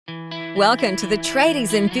Welcome to the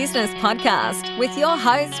Tradies in Business podcast with your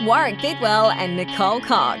hosts Warwick Bidwell and Nicole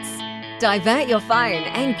Cox. Divert your phone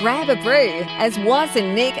and grab a brew as Waz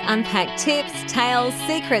and Nick unpack tips, tales,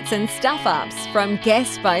 secrets and stuff-ups from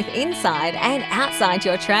guests both inside and outside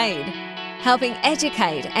your trade, helping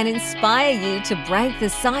educate and inspire you to break the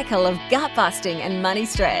cycle of gut-busting and money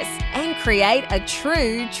stress and create a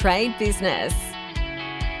true trade business.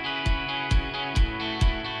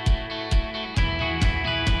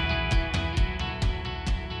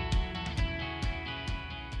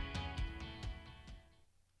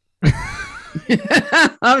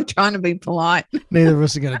 I'm trying to be polite. Neither of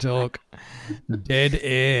us are going to talk. Dead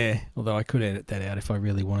air. Although I could edit that out if I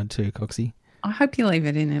really wanted to, Coxie. I hope you leave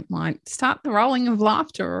it in. It might start the rolling of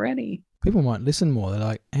laughter already. People might listen more. They're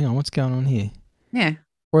like, hang on, what's going on here? Yeah.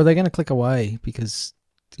 Or are they going to click away because,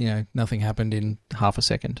 nothing happened in half a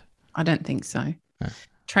second? I don't think so. No.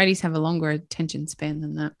 Tradies have a longer attention span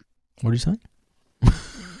than that. What did you say?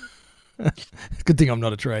 Good thing I'm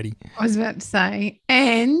not a tradie. I was about to say.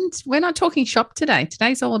 And we're not talking shop today.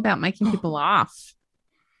 Today's all about making people laugh.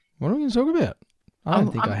 What are we going to talk about? I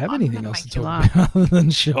don't think I have anything else to talk laugh. about other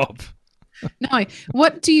than shop. No.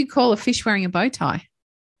 What do you call a fish wearing a bow tie?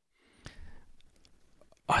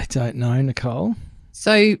 I don't know, Nicole.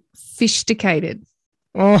 So fish-sticated.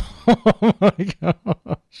 Oh my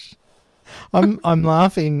gosh. I'm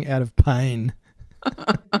laughing out of pain.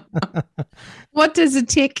 What does a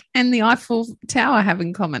tick and the Eiffel Tower have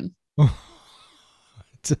in common? I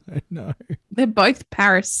don't know. They're both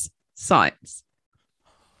Paris sites.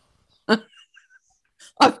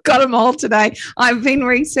 I've got them all today. I've been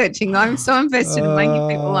researching. I'm so invested in making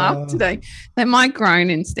people laugh today. They might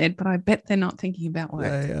groan instead, but I bet they're not thinking about work.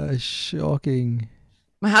 They are shocking.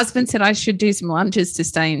 My husband said I should do some lunges to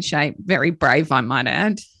stay in shape. Very brave, I might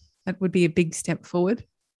add. That would be a big step forward.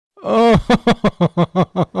 Oh,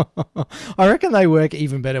 I reckon they work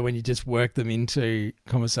even better when you just work them into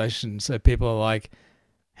conversation. So people are like,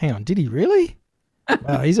 hang on, did he really?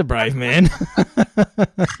 Wow, he's a brave man.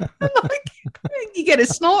 You get a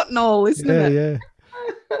snort and all, isn't it?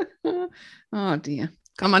 Yeah. Oh, dear.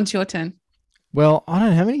 Come on, it's your turn. Well, I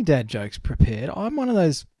don't have any dad jokes prepared. I'm one of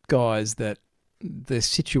those guys that they're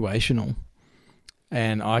situational.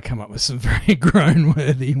 And I come up with some very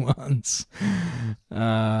groan-worthy ones.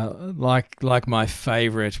 Like my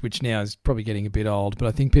favourite, which now is probably getting a bit old, but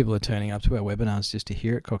I think people are turning up to our webinars just to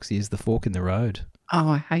hear it, Coxie, is the fork in the road. Oh,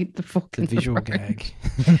 I hate the fork in the visual road. gag.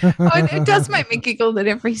 It does make me giggle that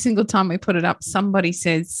every single time we put it up, somebody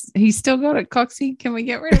says, he's still got it, Coxie. Can we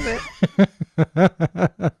get rid of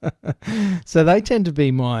it? So they tend to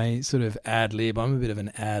be my sort of ad-lib. I'm a bit of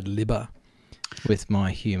an ad-libber with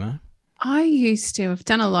my humour. I used to have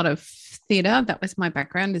done a lot of theatre. That was my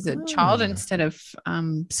background as a child instead of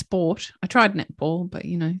sport. I tried netball, but,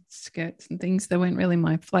 skirts and things, they weren't really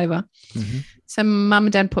my flavour. Mm-hmm. So mum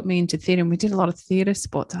and dad put me into theatre and we did a lot of theatre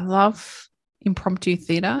sports. I love impromptu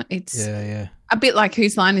theatre. It's a bit like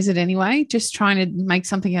Whose Line Is It Anyway? Just trying to make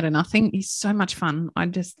something out of nothing is so much fun. I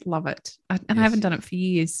just love it. I haven't done it for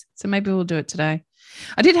years, so maybe we'll do it today.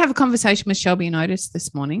 I did have a conversation with Shelby and Otis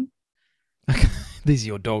this morning. Okay. These are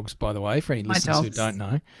your dogs, by the way, for any listeners who don't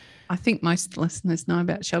know. I think most listeners know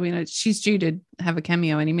about Shelby and Otis. She's due to have a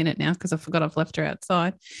cameo any minute now because I forgot I've left her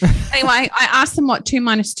outside. Anyway, I asked them what 2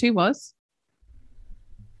 minus 2 was.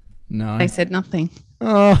 No. They said nothing.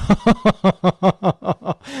 Oh,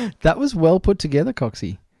 that was well put together,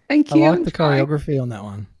 Coxie. Thank you. I like the choreography on that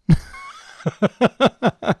one.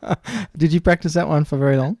 Did you practice that one for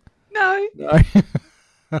very long? No.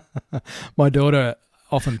 My daughter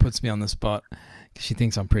often puts me on the spot because she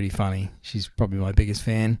thinks I'm pretty funny. She's probably my biggest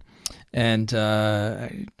fan, and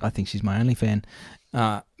I think she's my only fan.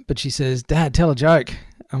 But she says, "Dad, tell a joke."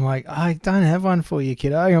 I'm like, "I don't have one for you,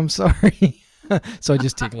 kiddo. I'm sorry." So I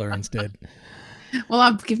just tickle her instead. Well,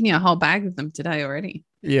 I've given you a whole bag of them today already.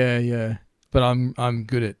 Yeah. But I'm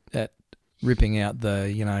good at ripping out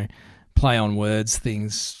the, play on words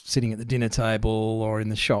things, sitting at the dinner table or in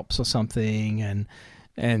the shops or something,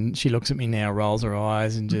 and she looks at me now, rolls her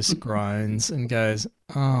eyes and just groans and goes,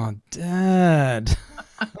 "Oh, Dad."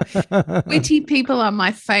 Witty people are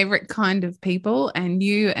my favourite kind of people, and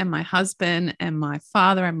you and my husband and my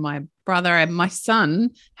father and my brother and my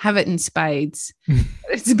son have it in spades.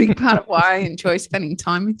 It's a big part of why I enjoy spending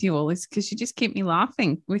time with you all, is because you just keep me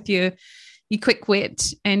laughing with your quick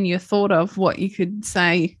wit and your thought of what you could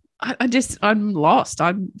say. I'm lost.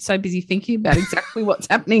 I'm so busy thinking about exactly what's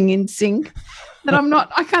happening in sync that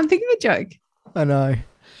I can't think of a joke. I know.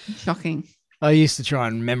 Shocking. I used to try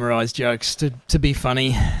and memorize jokes to be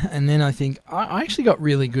funny, and then I think I actually got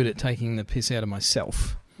really good at taking the piss out of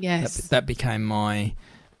myself. Yes. That became my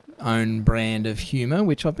own brand of humour,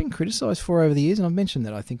 which I've been criticised for over the years, and I've mentioned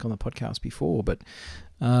that I think on the podcast before, but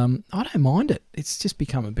I don't mind it. It's just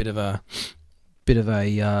become a bit of an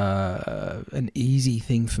easy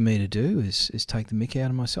thing for me to do is take the mick out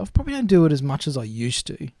of myself. Probably don't do it as much as I used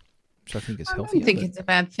to, which I think is healthy. I don't think it's a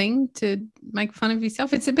bad thing to make fun of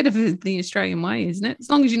yourself. It's a bit of the Australian way, isn't it? As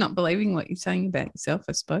long as you're not believing what you're saying about yourself,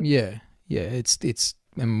 I suppose. Yeah. It's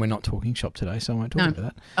and we're not talking shop today, so I won't talk about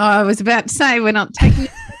that. Oh, I was about to say we're not taking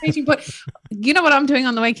teaching point. You know what I'm doing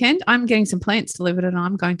on the weekend? I'm getting some plants delivered and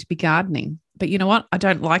I'm going to be gardening. But you know what? I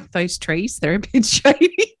don't like those trees. They're a bit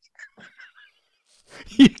shady.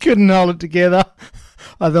 You couldn't hold it together.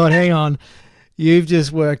 I thought, hang on, you've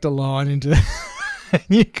just worked a line into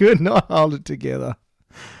you could not hold it together.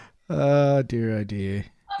 Oh, dear, oh, dear.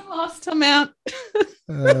 I'm lost. I'm out.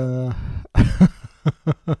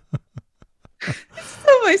 It's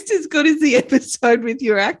almost as good as the episode with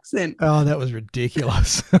your accent. Oh, that was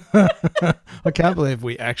ridiculous. I can't believe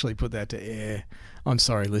we actually put that to air. I'm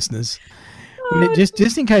sorry, listeners.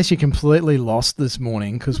 Just in case you're completely lost this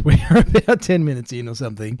morning, because we're about 10 minutes in or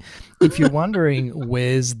something, if you're wondering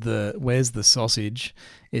where's the sausage,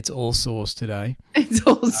 it's all sauce today. It's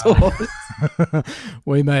all sauce.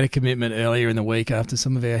 We made a commitment earlier in the week after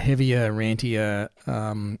some of our heavier, rantier,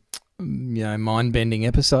 mind-bending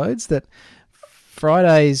episodes that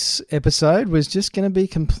Friday's episode was just going to be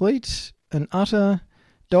complete and utter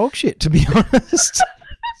dog shit, to be honest.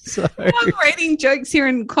 So, I'm reading jokes here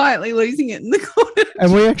and quietly losing it in the corner.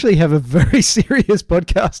 And we actually have a very serious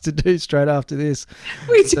podcast to do straight after this.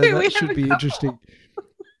 We do. So that should be interesting.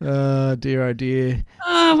 Oh, dear, oh, dear.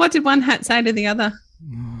 What did one hat say to the other?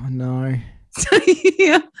 Oh, no. So,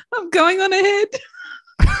 yeah, I'm going on ahead.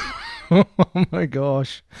 Oh, my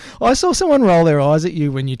gosh. I saw someone roll their eyes at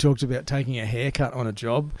you when you talked about taking a haircut on a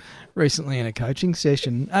job recently in a coaching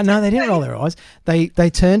session. No, they didn't roll their eyes. They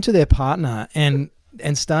turned to their partner and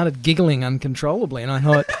started giggling uncontrollably. And I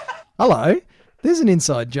thought, hello, there's an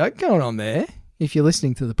inside joke going on there. If you're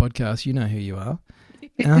listening to the podcast, you know who you are.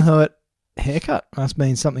 And I thought, haircut must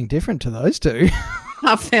mean something different to those two.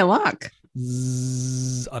 Half their luck.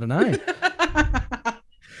 I don't know.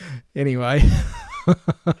 Anyway,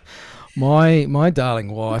 my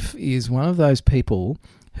darling wife is one of those people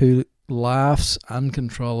who laughs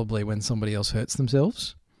uncontrollably when somebody else hurts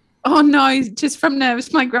themselves. Oh, no, just from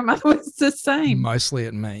nerves. My grandmother was the same. Mostly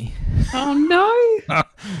at me. Oh, no.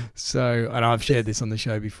 So, and I've shared this on the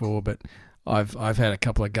show before, but I've had a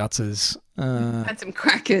couple of gutzes. Had some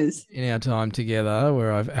crackers. In our time together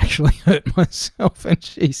where I've actually hurt myself and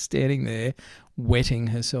she's standing there wetting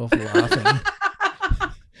herself laughing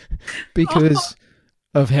because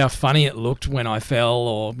of how funny it looked when I fell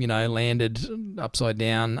or, landed upside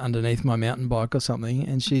down underneath my mountain bike or something,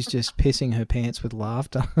 and she's just pissing her pants with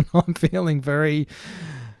laughter. And I'm feeling very,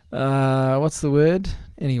 what's the word?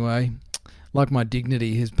 Anyway, like my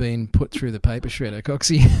dignity has been put through the paper shredder,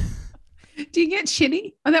 Coxie. Do you get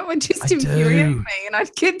shitty? Oh, that would just infuriate me, and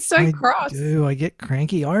I'd get so cross. I get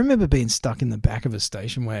cranky. I remember being stuck in the back of a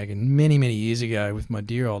station wagon many, many years ago with my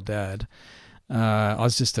dear old dad. I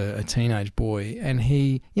was just a teenage boy, and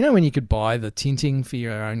he, when you could buy the tinting for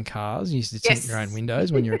your own cars, you used to tint your own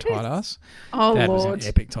windows when you're a tight ass. Oh, Dad Lord. was an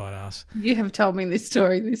epic tight ass. You have told me this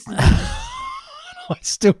story. I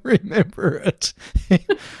still remember it.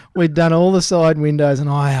 We'd done all the side windows, and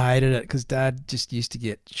I hated it because Dad just used to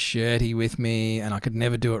get shirty with me, and I could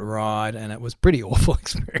never do it right, and it was pretty awful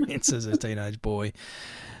experience as a teenage boy.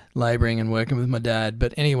 Labouring and working with my dad.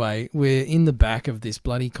 But anyway, we're in the back of this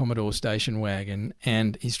bloody Commodore station wagon,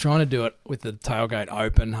 and he's trying to do it with the tailgate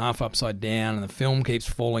open, half upside down, and the film keeps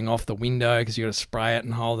falling off the window because you got to spray it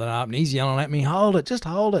and hold it up, and he's yelling at me, hold it, just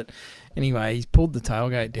hold it. Anyway, he's pulled the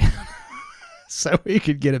tailgate down so we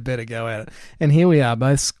could get a better go at it. And here we are,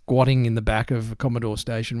 both squatting in the back of a Commodore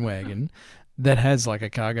station wagon that has like a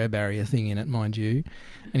cargo barrier thing in it, mind you,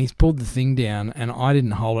 and he's pulled the thing down, and I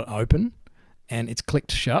didn't hold it open, and it's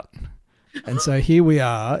clicked shut. And so here we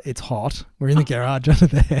are. It's hot. We're in the garage under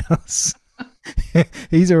the house.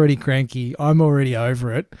 He's already cranky. I'm already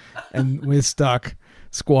over it. And we're stuck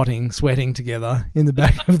squatting, sweating together in the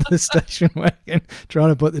back of the station wagon, trying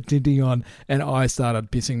to put the tinting on. And I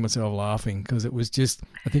started pissing myself laughing because it was just,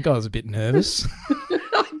 I think I was a bit nervous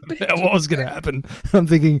about what was going to happen. I'm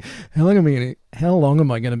thinking, how long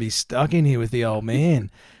am I going to be stuck in here with the old man?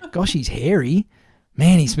 Gosh, he's hairy.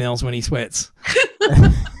 Man, he smells when he sweats.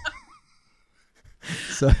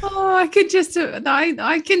 I could just,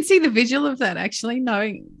 I can see the visual of that actually,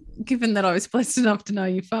 given that I was blessed enough to know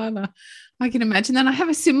your father. I can imagine that. I have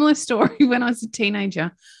a similar story when I was a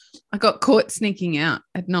teenager. I got caught sneaking out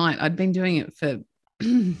at night. I'd been doing it for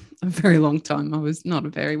a very long time. I was not a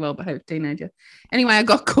very well-behaved teenager. Anyway, I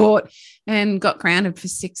got caught and got grounded for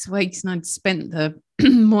 6 weeks, and I'd spent the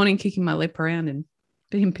morning kicking my lip around and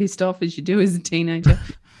being pissed off, as you do as a teenager.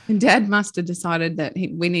 And Dad must have decided that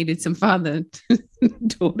we needed some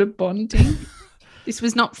father-daughter bonding. This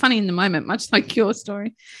was not funny in the moment, much like your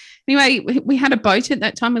story. Anyway, we had a boat at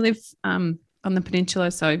that time. We lived on the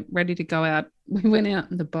peninsula, so ready to go out. We went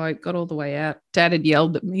out in the boat, got all the way out. Dad had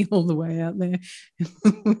yelled at me all the way out there.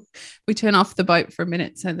 We turned off the boat for a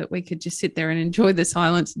minute so that we could just sit there and enjoy the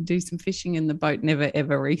silence and do some fishing, and the boat never,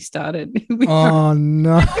 ever restarted. Oh,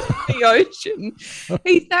 no. The ocean.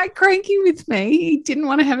 He's that cranky with me. He didn't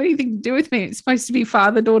want to have anything to do with me. It's supposed to be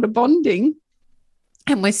father-daughter bonding,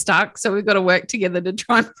 and we're stuck, so we've got to work together to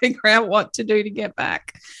try and figure out what to do to get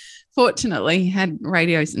back. Fortunately, he had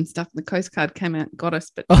radios and stuff. The Coast Guard came out and got us,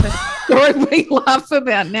 but that's a story we laugh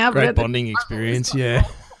about now. Great bonding experience, yeah.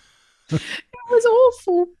 It was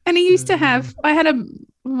awful. And he used to have,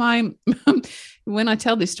 when I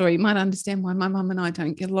tell this story, you might understand why my mum and I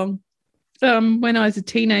don't get along. When I was a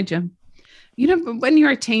teenager, when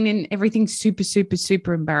you're a teen and everything's super, super,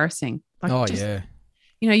 super embarrassing. Yeah.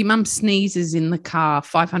 Your mum sneezes in the car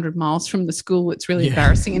 500 miles from the school. It's really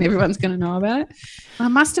embarrassing and everyone's going to know about it. I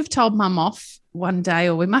must have told mum off one day,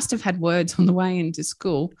 or we must have had words on the way into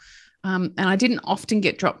school. And I didn't often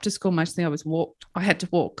get dropped to school. Mostly I had to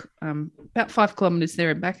walk about 5 kilometres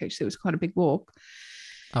there and back. Actually, it was quite a big walk.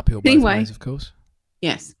 Uphill both ways, of course.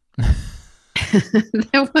 Yes.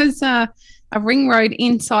 There was a ring road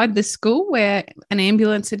inside the school where an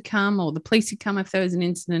ambulance had come, or the police had come if there was an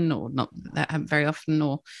incident, or not that happened very often,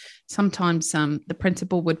 or sometimes the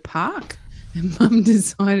principal would park. And Mum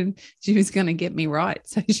decided she was going to get me right.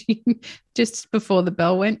 So she, just before the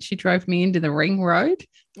bell went, she drove me into the ring road,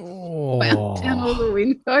 wound down all the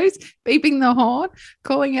windows, beeping the horn,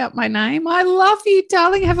 calling out my name. I love you,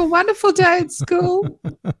 darling. Have a wonderful day at school.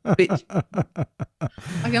 Bitch.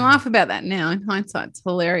 I can laugh about that now. In hindsight, it's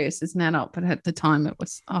hilarious as an adult, but at the time it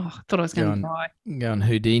was, I thought I was going to cry. Go and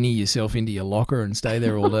Houdini yourself into your locker and stay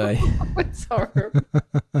there all day. It's horrible.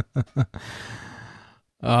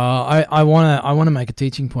 I want to make a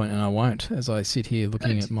teaching point, and I won't, as I sit here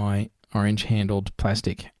looking at my orange-handled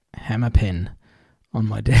plastic hammer pen on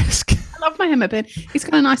my desk. I love my hammer pen. It's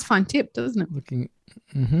got a nice fine tip, doesn't it?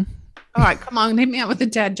 All right, come on, hit me out with a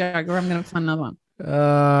dad joke, or I'm going to find another one.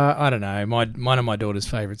 I don't know. One of my daughter's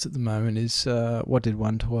favourites at the moment is what did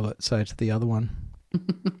one toilet say to the other one?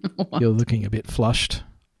 You're looking a bit flushed.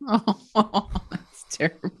 Oh, that's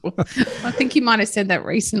terrible. I think you might have said that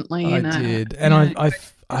recently. I did. And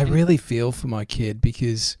I really feel for my kid,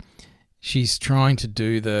 because she's trying to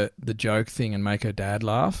do the joke thing and make her dad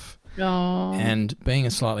laugh. Oh. And being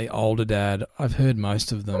a slightly older dad, I've heard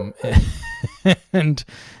most of them, and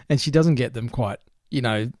she doesn't get them quite.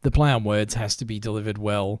 The play on words has to be delivered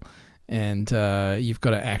well, and you've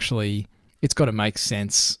got to actually, it's got to make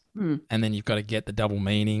sense. And then you've got to get the double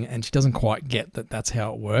meaning, and she doesn't quite get that that's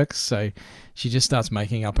how it works. So she just starts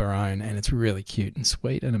making up her own, and it's really cute and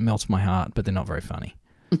sweet, and it melts my heart, but they're not very funny.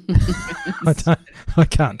 I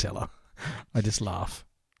can't tell her. I just laugh.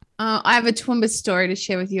 I have a Toowoomba story to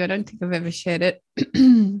share with you. I don't think I've ever shared it.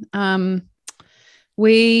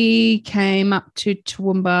 We came up to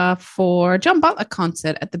Toowoomba for a John Butler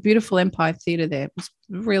concert at the beautiful Empire Theatre there. It was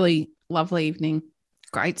a really lovely evening.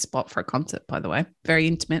 Great spot for a concert, by the way. Very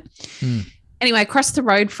intimate. Anyway, across the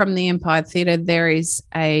road from the Empire Theatre, there is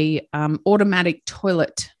a automatic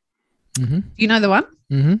toilet. Mm-hmm. Do you know the one?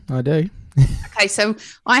 Mm-hmm, I do. Okay, so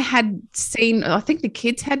I had seen, I think the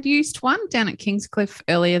kids had used one down at Kingscliff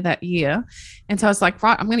earlier that year. And so I was like,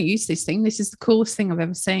 right, I'm going to use this thing. This is the coolest thing I've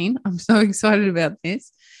ever seen. I'm so excited about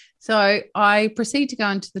this. So I proceed to go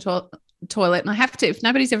into the toilet, and I have to, if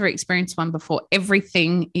nobody's ever experienced one before,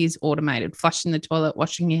 everything is automated. Flushing the toilet,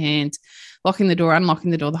 washing your hands, locking the door,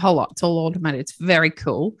 unlocking the door, the whole lot. It's all automated. It's very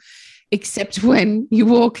cool, except when you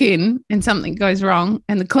walk in and something goes wrong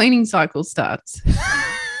and the cleaning cycle starts.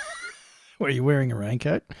 Were you wearing a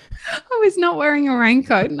raincoat? I was not wearing a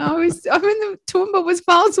raincoat. No, the Toowoomba was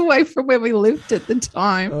miles away from where we lived at the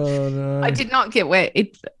time. Oh no! I did not get wet.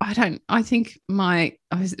 I think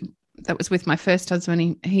that was with my first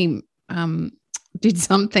husband. He did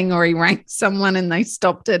something, or he rang someone and they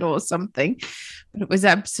stopped it or something. But it was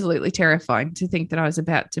absolutely terrifying to think that I was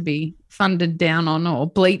about to be thundered down on or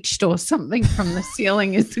bleached or something from the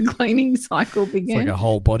ceiling as the cleaning cycle began. It's like a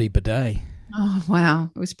whole body bidet. Oh wow,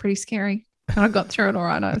 it was pretty scary. I got through it all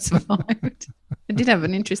right. I survived. I did have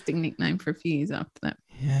an interesting nickname for a few years after that.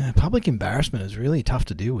 Yeah, public embarrassment is really tough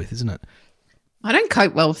to deal with, isn't it? I don't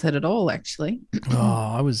cope well with it at all, actually.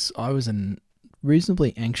 I was a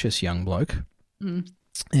reasonably anxious young bloke Mm.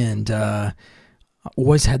 And I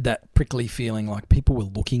always had that prickly feeling like people were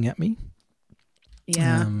looking at me.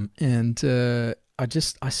 Yeah.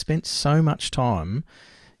 I spent so much time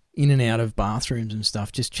in and out of bathrooms and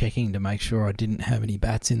stuff, just checking to make sure I didn't have any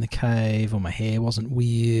bats in the cave or my hair wasn't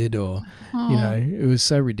weird or, it was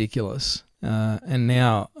so ridiculous. And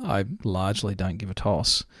now I largely don't give a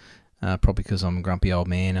toss, probably because I'm a grumpy old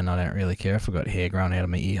man and I don't really care if I've got hair growing out of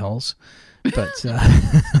my ear holes. But,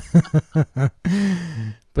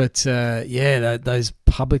 those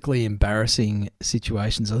publicly embarrassing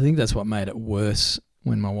situations, I think that's what made it worse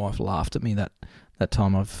when my wife laughed at me that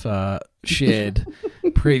time I've shared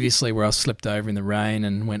previously, where I slipped over in the rain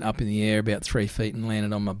and went up in the air about 3 feet and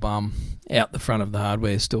landed on my bum out the front of the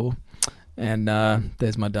hardware store. And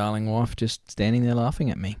there's my darling wife just standing there laughing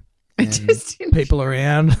at me. And people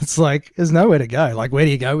around, it's like, there's nowhere to go. Like, where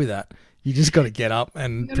do you go with that? You just got to get up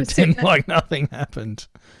and pretend like nothing happened.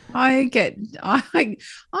 I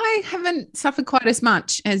haven't suffered quite as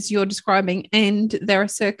much as you're describing, and there are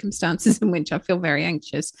circumstances in which I feel very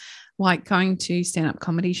anxious, like going to stand-up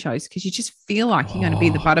comedy shows, because you just feel like you're going to be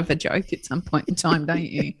the butt of a joke at some point in time, don't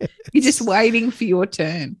you? You're just waiting for your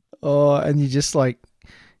turn. Oh, and you just like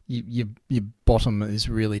your bottom is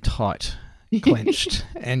really tight, clenched,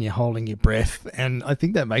 and you're holding your breath, and I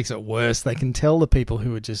think that makes it worse. They can tell the people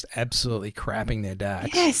who are just absolutely crapping their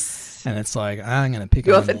dacks. Yes. And it's like, I'm going to pick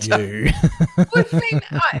on you. We've been,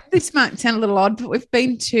 this might sound a little odd, but we've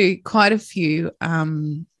been to quite a few,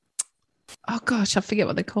 oh gosh, I forget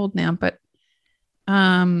what they're called now, but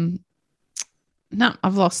no,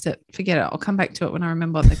 I've lost it. Forget it. I'll come back to it when I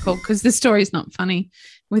remember what they're called, because the story's not funny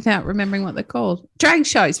without remembering what they're called. Drag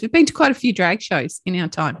shows. We've been to quite a few drag shows in our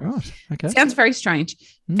time. Right. Okay. Sounds very strange.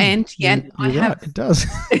 And yet I have. Right. It does.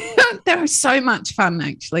 They're so much fun,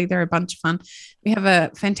 actually. They're a bunch of fun. We have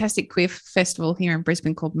a fantastic queer festival here in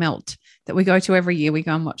Brisbane called Melt that we go to every year. We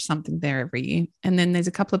go and watch something there every year. And then there's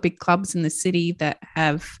a couple of big clubs in the city that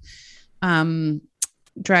have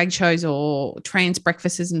drag shows or trans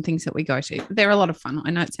breakfasts and things that we go to. They're a lot of fun.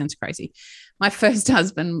 I know it sounds crazy. My first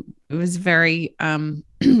husband was very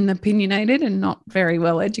opinionated and not very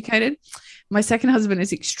well educated. My second husband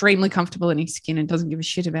is extremely comfortable in his skin and doesn't give a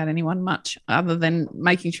shit about anyone much other than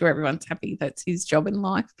making sure everyone's happy. That's his job in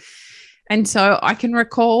life. And so I can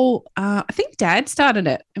recall, I think Dad started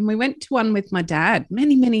it, and we went to one with my dad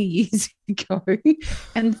many, many years ago.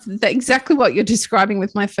 And exactly what you're describing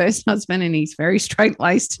with my first husband, and he's very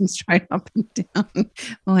straight-laced and straight up and down.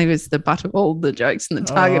 Well, he was the butt of all the jokes and the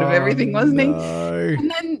target of everything, wasn't he? And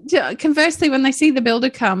then conversely, when they see the builder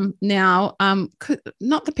come now,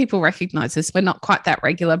 not that people recognise us, we're not quite that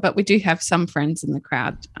regular, but we do have some friends in the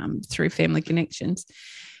crowd through family connections.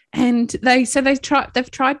 And they've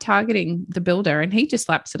tried targeting the builder, and he just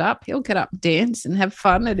laps it up. He'll get up, dance, and have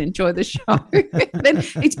fun and enjoy the show. Then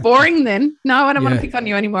it's boring. Then no, I don't want to pick on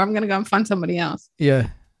you anymore. I'm going to go and find somebody else. Yeah,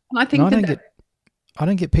 and I think I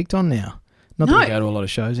don't get picked on now. Not that we go to a lot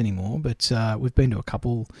of shows anymore, but we've been to a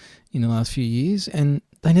couple in the last few years, and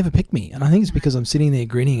they never pick me. And I think it's because I'm sitting there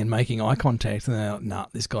grinning and making eye contact, and they're like, nah,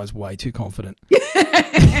 this guy's way too confident.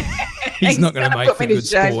 He's not going to make for good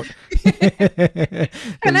sport.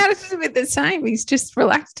 And Alex is a bit the same. He's just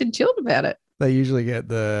relaxed and chilled about it. They usually get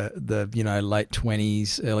the late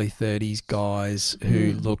 20s, early 30s guys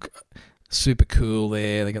who look super cool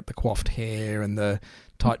there. They got the coiffed hair and the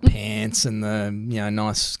tight pants and the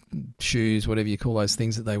nice shoes, whatever you call those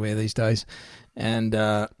things that they wear these days. And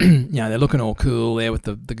they're looking all cool there with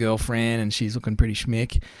the girlfriend, and she's looking pretty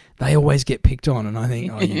schmick. They always get picked on, and I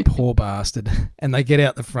think, oh, you poor bastard. And they get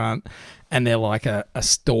out the front, and they're like a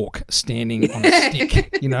stork standing on a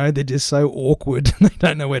stick. They're just so awkward. They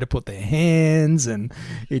don't know where to put their hands, and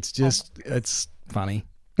it's funny.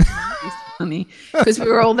 It's funny because we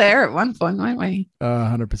were all there at one point, weren't we?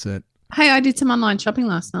 100%. Hey, I did some online shopping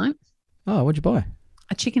last night. Oh, what'd you buy?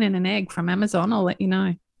 A chicken and an egg from Amazon. I'll let you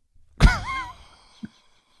know.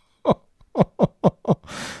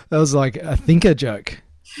 That was like a thinker joke.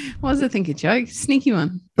 Was a thinker joke. Sneaky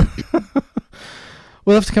one.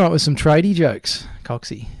 We'll have to come up with some tradie jokes,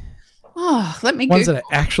 Coxie. Oh, let me ones that are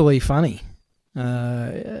actually funny.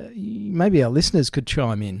 Maybe our listeners could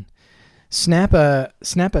chime in. Snap a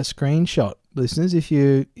screenshot, listeners, if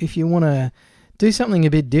you want to do something a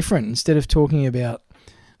bit different instead of talking about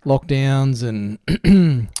lockdowns and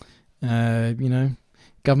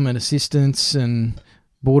government assistance and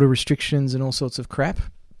border restrictions and all sorts of crap,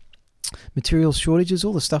 materials shortages,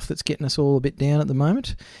 all the stuff that's getting us all a bit down at the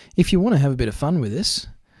moment. If you want to have a bit of fun with this,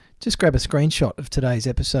 just grab a screenshot of today's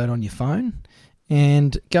episode on your phone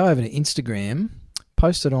and go over to Instagram,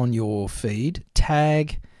 post it on your feed,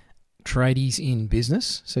 tag Tradies in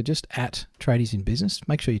Business. So just at Tradies in Business.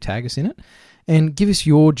 Make sure you tag us in it and give us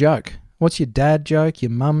your joke. What's your dad joke,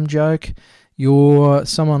 your mum joke, your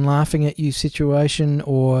someone laughing at you situation,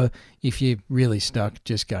 or if you're really stuck,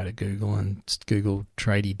 just go to Google and Google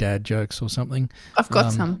tradie dad jokes or something. I've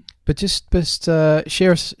got some. But just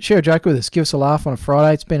share a joke with us. Give us a laugh on a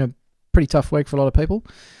Friday. It's been a pretty tough week for a lot of people.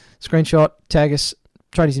 Screenshot, tag us,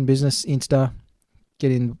 Tradies in Business, Insta.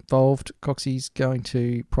 Get involved. Coxie's going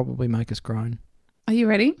to probably make us groan. Are you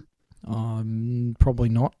ready? Probably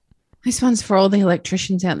not. This one's for all the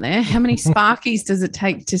electricians out there. How many sparkies does it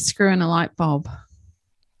take to screw in a light bulb?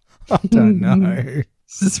 I don't know.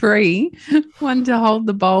 3. 1 to hold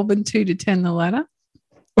the bulb and 2 to turn the ladder.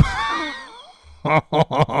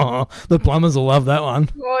 The plumbers will love that one.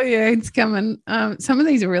 Oh, yeah, it's coming. Some of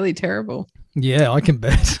these are really terrible. Yeah, I can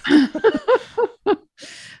bet.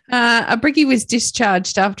 A brickie was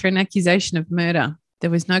discharged after an accusation of murder. There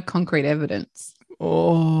was no concrete evidence.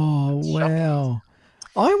 Oh, wow.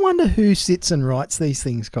 I wonder who sits and writes these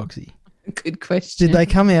things, Coxie. Good question. Did they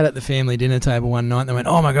come out at the family dinner table one night and they went,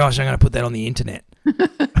 oh my gosh, I'm going to put that on the internet?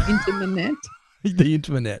 Internet. The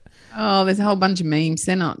internet. Oh, there's a whole bunch of memes.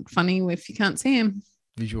 They're not funny if you can't see them.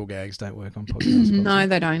 Visual gags don't work on podcasts. No,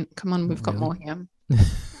 they don't. Come on, we've got more here.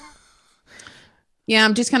 Yeah,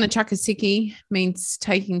 I'm just going to chuck a sickie. Means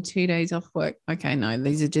taking 2 days off work. Okay, no,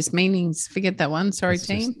 these are just meanings. Forget that one. Sorry, That's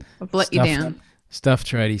team. I've let you down. Stuff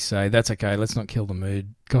tradies say. That's okay. Let's not kill the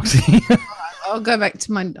mood, Coxie. I'll go back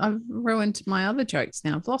to I've ruined my other jokes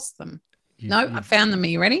now. I've lost them. I found them. Are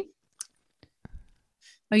you ready?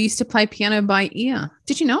 I used to play piano by ear.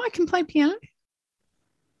 Did you know I can play piano?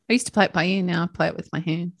 I used to play it by ear. Now I play it with my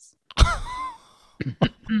hands.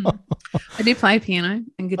 I do play piano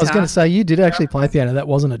and guitar. I was going to say, you did actually play piano. That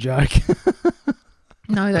wasn't a joke.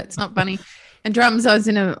 No, that's not funny. And drums, I was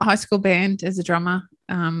in a high school band as a drummer.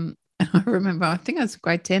 And I remember, I think I was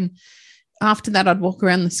grade 10. After that, I'd walk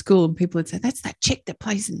around the school and people would say, that's that chick that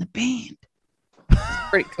plays in the band. It's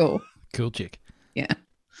pretty cool. Cool chick. Yeah.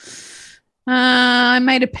 I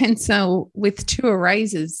made a pencil with 2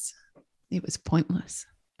 erasers. It was pointless.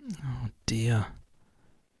 Oh, dear.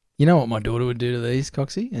 You know what my daughter would do to these,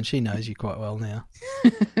 Coxie? And she knows you quite well now.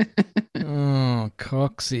 Oh,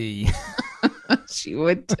 Coxie. She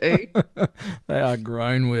would too. They are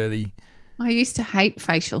groan worthy. I used to hate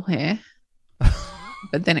facial hair,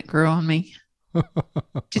 but then it grew on me.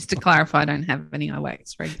 Just to clarify, I don't have any. I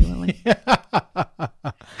wax regularly.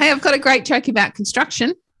 Hey, I've got a great joke about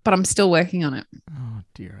construction, but I'm still working on it. Oh,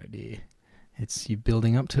 dear, oh, dear. It's you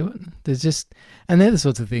building up to it. There's just, and they're the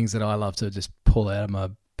sorts of things that I love to just pull out of my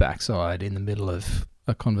backside in the middle of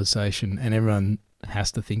a conversation and everyone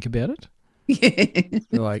has to think about it. Yeah.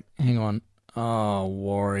 You're like, hang on. Oh,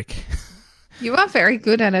 Warwick. You are very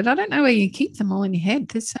good at it. I don't know where you keep them all in your head.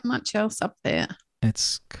 There's so much else up there.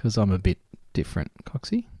 It's because I'm a bit different,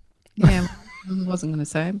 Coxie. Yeah, I wasn't going to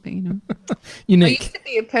say it, but you know. Unique. I used to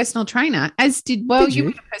be a personal trainer, you were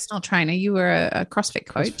a personal trainer. You were a CrossFit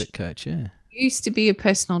coach. CrossFit coach, yeah. You used to be a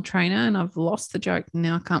personal trainer and I've lost the joke and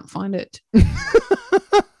now I can't find it.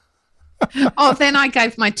 Oh, then I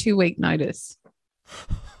gave my 2-week notice.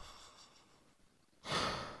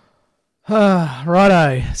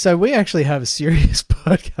 Righto. So we actually have a serious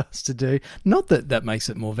podcast to do. Not that that makes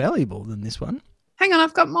it more valuable than this one. Hang on,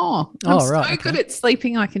 I've got more. I'm right. so good at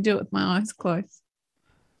sleeping I can do it with my eyes closed.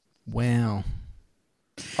 Wow.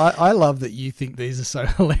 I love that you think these are so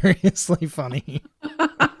hilariously funny.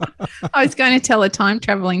 I was going to tell a time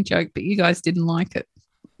traveling joke, but you guys didn't like it.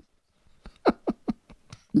 Oh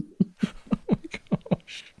my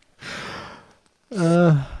gosh.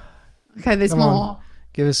 Okay, there's more. On.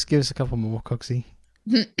 Give us a couple more, Coxie.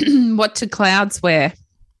 What do clouds wear?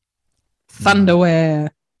 Thunderwear.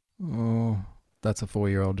 Oh, that's a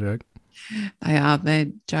 4-year-old joke. They're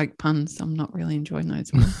joke puns. I'm not really enjoying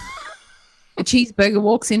those ones. A cheeseburger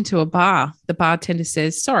walks into a bar. The bartender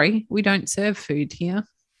says, sorry, we don't serve food here.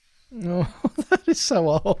 Oh, that is so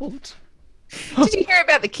old. Did you hear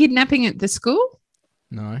about the kidnapping at the school?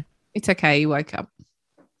 No. It's okay. You woke up.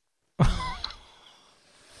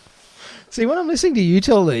 See, when I'm listening to you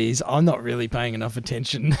tell these, I'm not really paying enough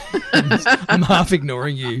attention. I'm half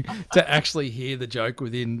ignoring you to actually hear the joke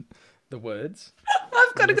within the words.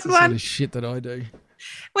 I've got a good one. Sort of shit that I do.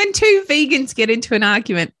 When 2 vegans get into an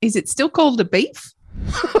argument, is it still called a beef?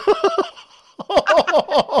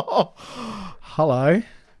 Hello.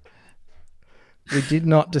 We did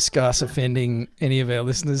not discuss offending any of our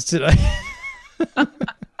listeners today.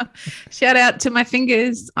 Shout out to my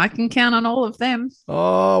fingers. I can count on all of them.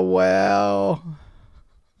 Oh, wow.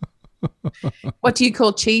 What do you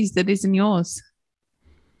call cheese that isn't yours?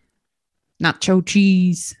 Nacho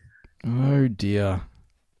cheese. Oh, dear.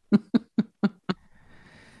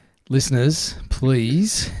 Listeners,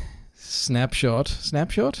 please, screenshot.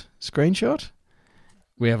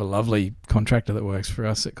 We have a lovely contractor that works for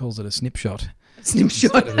us that calls it a snipshot.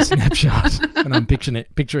 Snipshot. Instead of a snapshot. And I'm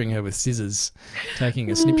picturing her with scissors taking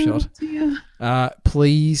a snipshot.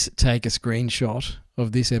 Please take a screenshot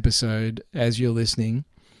of this episode as you're listening.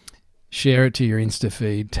 Share it to your Insta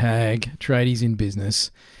feed. Tag Tradies in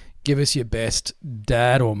Business. Give us your best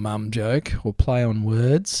dad or mum joke or play on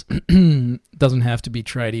words. Doesn't have to be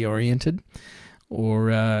tradie oriented,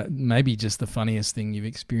 or maybe just the funniest thing you've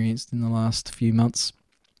experienced in the last few months.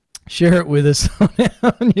 Share it with us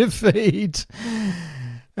on your feed.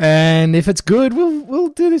 And if it's good, we'll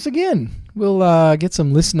do this again. We'll get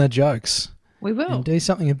some listener jokes. We will. And do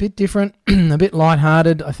something a bit different, a bit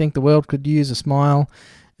lighthearted. I think the world could use a smile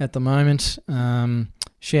at the moment.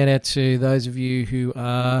 Shout out to those of you who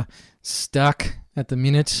are stuck at the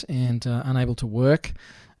minute and unable to work.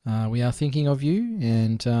 We are thinking of you,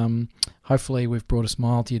 and hopefully we've brought a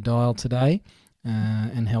smile to your dial today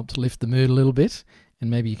and helped lift the mood a little bit. And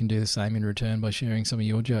maybe you can do the same in return by sharing some of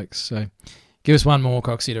your jokes. So give us one more,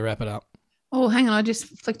 Coxie, to wrap it up. Oh, hang on. I just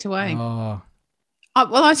flicked away. Oh.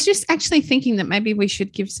 Well, I was just actually thinking that maybe we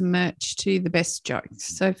should give some merch to the best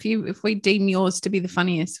jokes. So if we deem yours to be the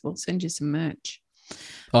funniest, we'll send you some merch.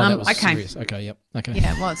 Oh, that was okay. serious. Okay, yep. Okay.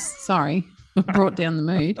 Yeah, it was. Sorry. Brought down the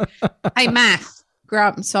mood. Hey, math. Grow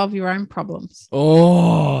up and solve your own problems.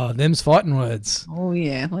 Oh, them's fighting words. Oh,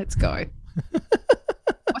 yeah. Let's go.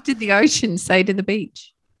 What did the ocean say to the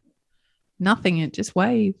beach? Nothing. It just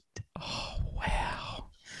waved. Oh, wow.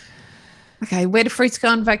 Okay. Where do fruits go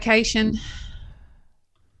on vacation?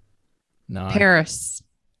 No. Paris.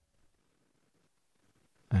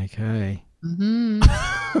 Okay. Mm-hmm.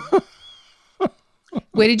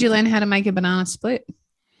 Where did you learn how to make a banana split?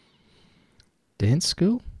 Dance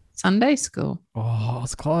school? Sunday school. Oh,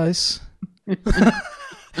 it's close.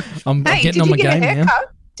 I'm Hey, getting on my game now.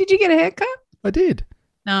 Did you get a haircut? I did.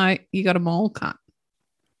 No, you got a mole cut.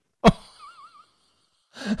 I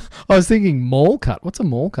was thinking mole cut. What's a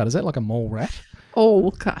mole cut? Is that like a mole rat?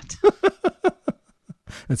 All cut.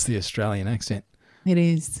 That's the Australian accent. It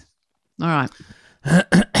is. All right.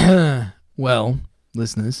 Well,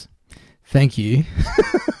 listeners, thank you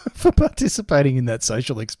for participating in that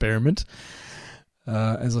social experiment.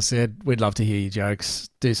 As I said, we'd love to hear your jokes.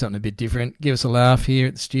 Do something a bit different. Give us a laugh here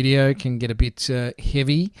at the studio. Can get a bit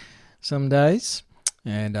heavy some days.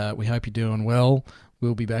 And we hope you're doing well.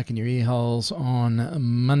 We'll be back in your ear holes on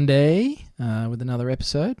Monday with another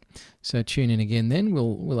episode. So tune in again then.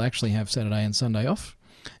 We'll actually have Saturday and Sunday off.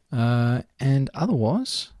 And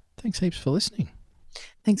otherwise, thanks heaps for listening.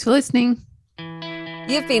 Thanks for listening.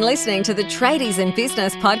 You've been listening to the Tradies in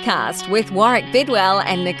Business podcast with Warwick Bidwell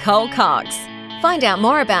and Nicole Cox. Find out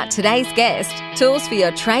more about today's guest, tools for your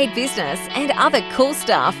trade business, and other cool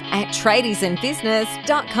stuff at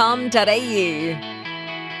tradiesinbusiness.com.au.